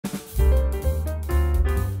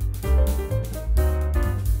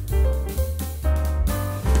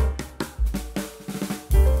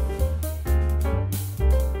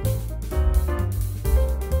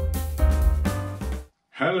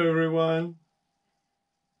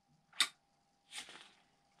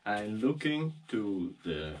I'm looking to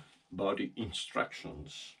the body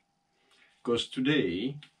instructions, because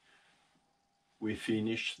today we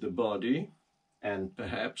finish the body and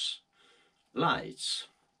perhaps lights.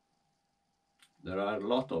 There are a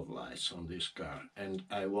lot of lights on this car and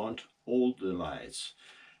I want all the lights.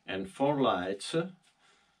 And for lights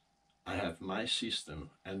I have my system,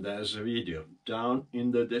 and there's a video down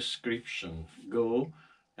in the description. Go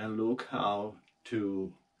and look how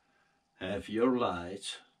to have your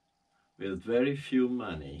lights with very few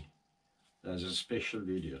money. There's a special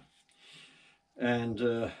video.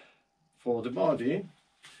 And for the body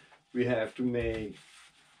we have to make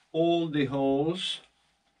all the holes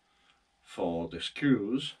for the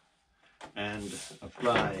screws and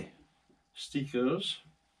apply stickers.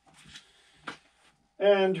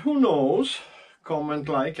 And who knows, comment,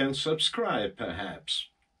 like and subscribe perhaps.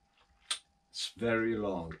 It's very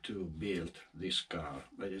long to build this car,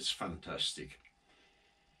 but it's fantastic.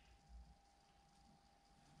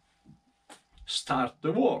 Start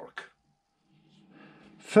the work.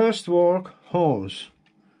 First work, hose.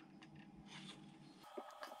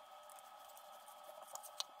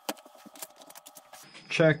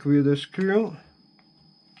 Check with the screw.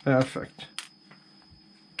 Perfect.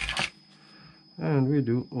 And we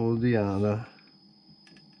do all the other.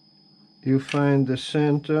 You find the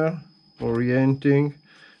center orienting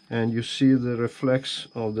and you see the reflex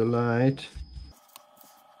of the light.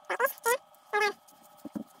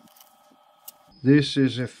 This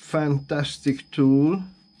is a fantastic tool.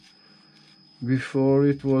 Before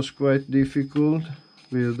it was quite difficult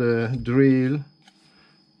with the drill.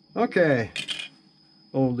 Okay.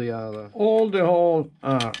 All the holes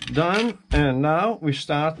are done, and now we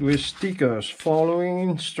start with stickers following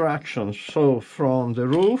instructions. So from the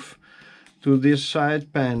roof to these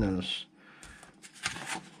side panels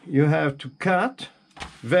you have to cut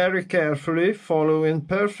very carefully, following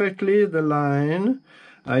perfectly the line.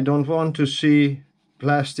 I don't want to see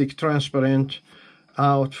plastic transparent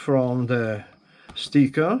out from the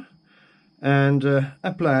sticker, and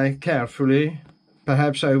apply carefully.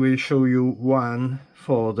 Perhaps I will show you one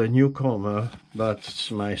for the newcomer, but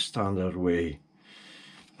it's my standard way.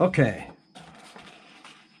 Okay,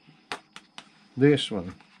 this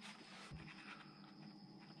one.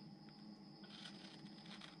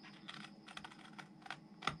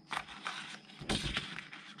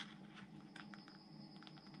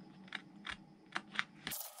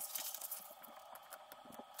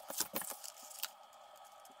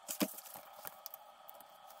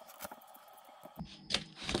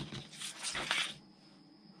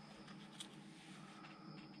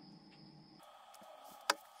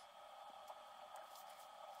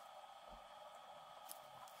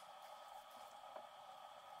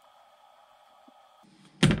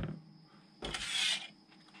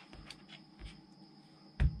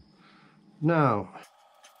 Now,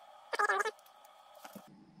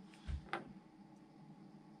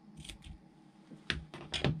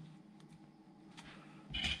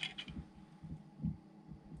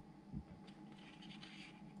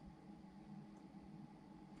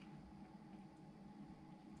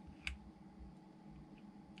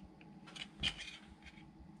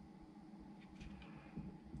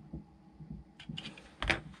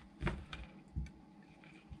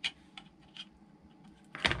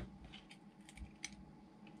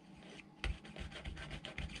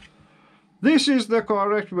 this is the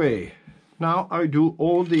correct way. Now I do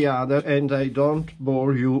all the other, and I don't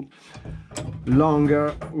bore you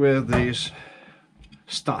longer with this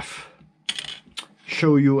stuff.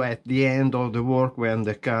 Show you at the end of the work when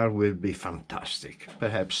the car will be fantastic.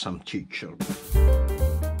 Perhaps some teacher.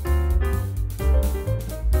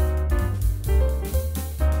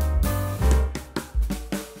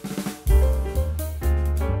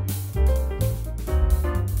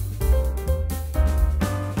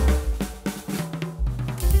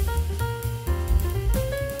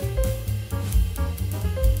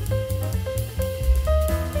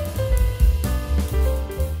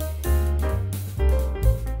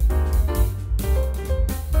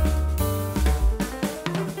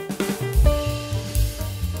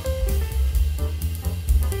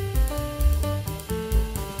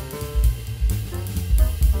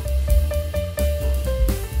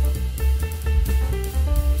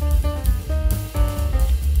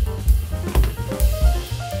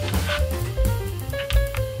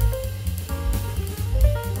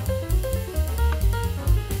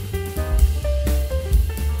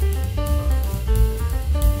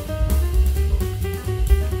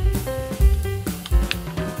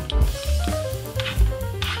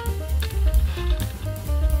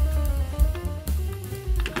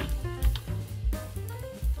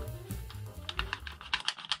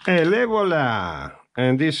 Et voila!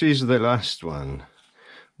 And this is the last one.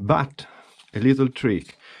 But a little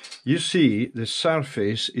trick. You see, the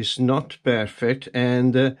surface is not perfect,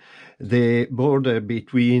 and the border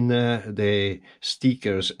between the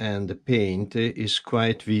stickers and the paint is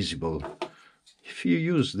quite visible. If you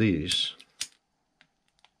use this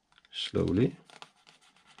slowly,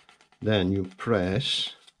 then you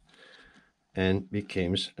press and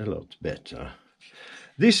becomes a lot better.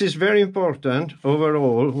 This is very important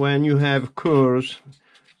overall when you have curves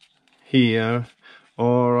here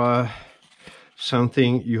or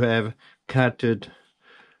something you have cutted.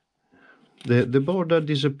 The border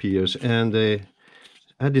disappears and the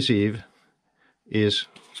adhesive is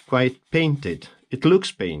quite painted. It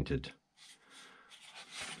looks painted.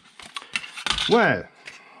 Well,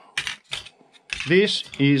 this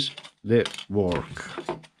is the work.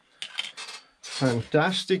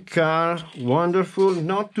 Fantastic car, wonderful,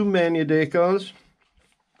 not too many decals.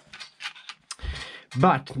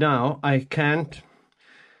 But now I can't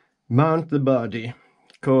mount the body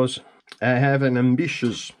because I have an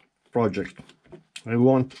ambitious project. I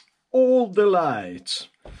want all the lights,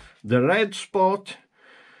 the red spot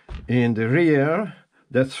in the rear,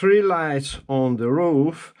 the 3 lights on the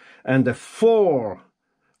roof, and the 4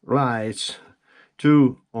 lights,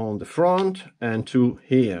 2 on the front and 2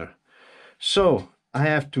 here. So I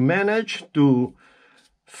have to manage to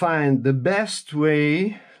find the best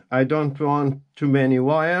way. I don't want too many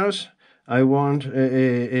wires. I want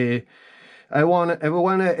a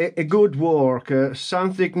good work,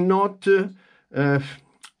 something not.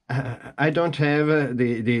 I don't have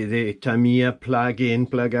the Tamiya plug-in,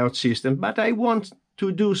 plug-out system, but I want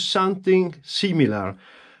to do something similar.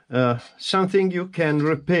 Something you can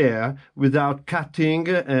repair without cutting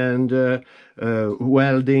and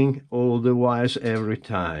welding all the wires every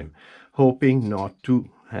time, hoping not to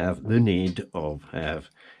have the need of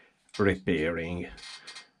repairing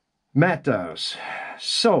matters.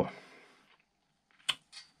 So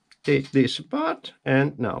take this apart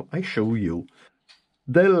and now I show you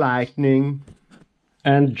the lightning.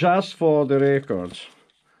 And just for the records,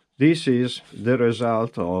 this is the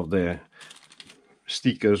result of the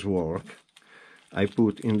stickers work. I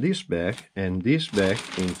put in this bag and this bag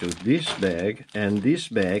into this bag and this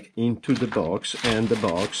bag into the box and the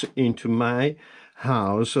box into my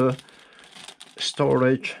house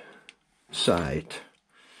storage site.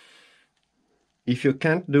 If you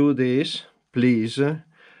can't do this, please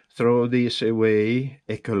throw this away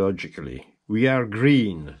ecologically. We are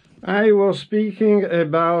green. I was speaking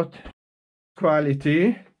about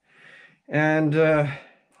quality, and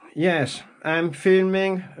yes, I'm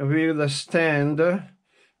filming with a stand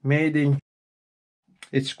made in.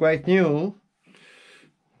 It's quite new,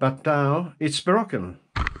 but now it's broken.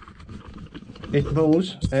 It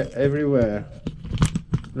moves everywhere.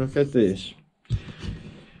 Look at this.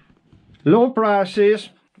 Low prices,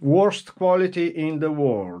 worst quality in the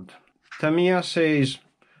world. Tamiya says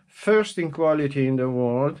first in quality in the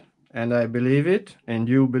world, and I believe it, and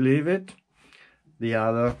you believe it, the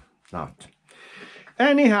other not.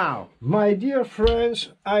 Anyhow, my dear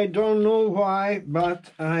friends, I don't know why,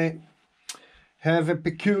 but I have a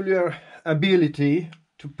peculiar ability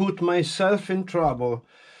to put myself in trouble.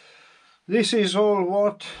 This is all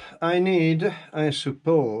what I need, I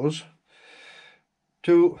suppose,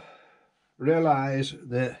 to realize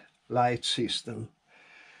the light system.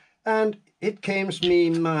 And it came to me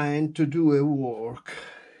in mind to do a work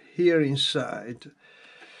here inside,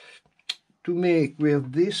 to make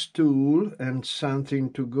with this tool and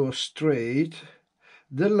something to go straight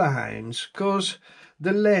the lines, because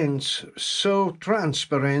the lens so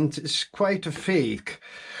transparent is quite a fake.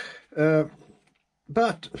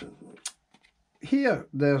 But here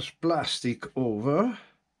there's plastic over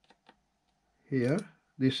here.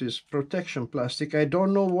 This is protection plastic. I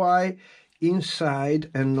don't know why inside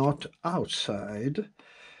and not outside.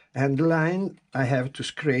 And the line I have to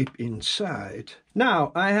scrape inside.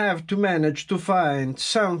 Now I have to manage to find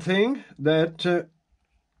something that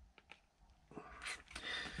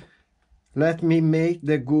let me make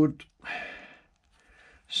the good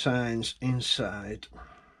signs inside.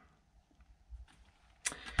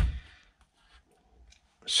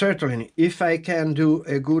 Certainly, if I can do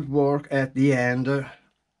a good work at the end,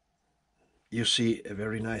 you see a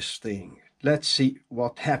very nice thing. Let's see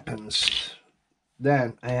what happens.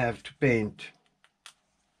 Then I have to paint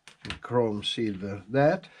chrome silver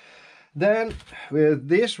that. Then with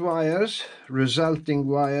these wires, resulting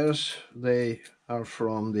wires, they are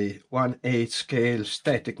from the 1/8 scale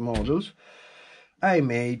static models, I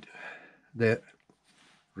made the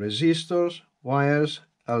resistors, wires,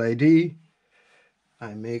 LED.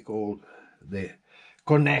 I make all the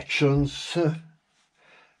connections.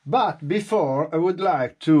 But before, I would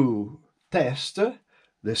like to test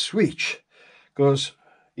the switch, because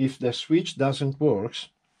if the switch doesn't work,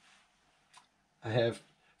 I have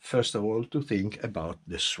first of all to think about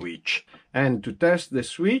the switch. And to test the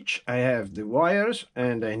switch, I have the wires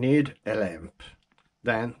and I need a lamp.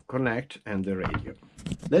 Then connect and the radio.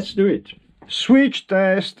 Let's do it. Switch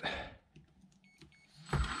test.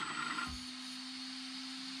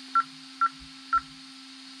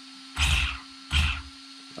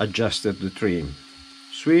 Adjusted the trim.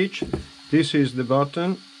 Switch. This is the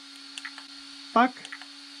button. Pack,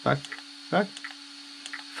 pack, pack.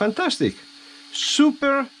 Fantastic.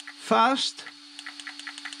 Super fast.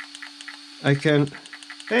 I can...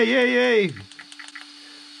 Hey!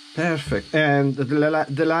 Perfect. And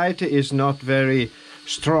the light is not very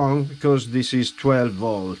strong because this is 12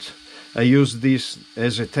 volt. I use this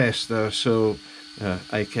as a tester so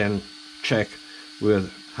I can check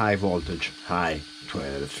with high voltage, high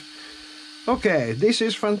 12. Okay, this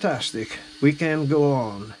is fantastic. We can go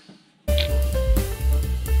on.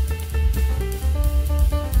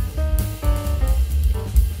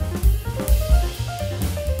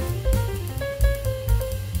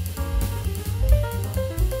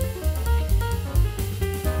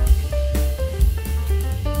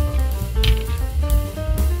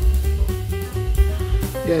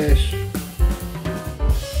 Yes. Here.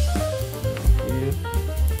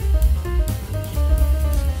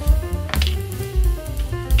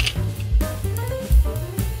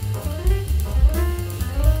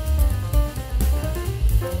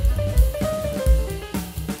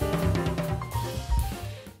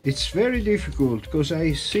 It's very difficult because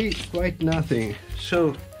I see quite nothing,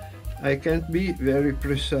 so I can't be very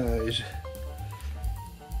precise.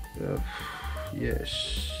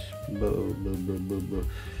 Yes.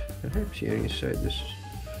 Perhaps here inside this.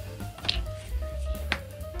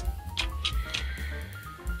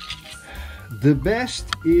 The best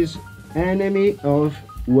is enemy of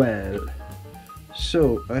well.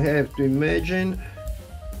 So I have to imagine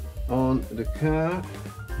on the car.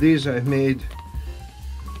 This I made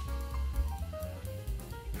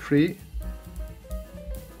 3.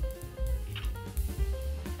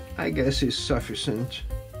 I guess it's sufficient.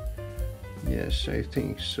 Yes, I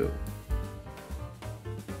think so.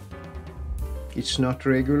 It's not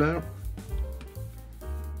regular.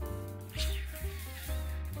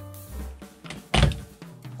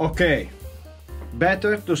 Okay,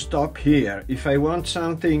 better to stop here. If I want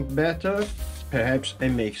something better, perhaps I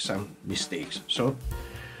make some mistakes. So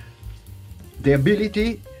the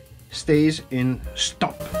ability stays in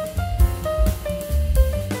stop.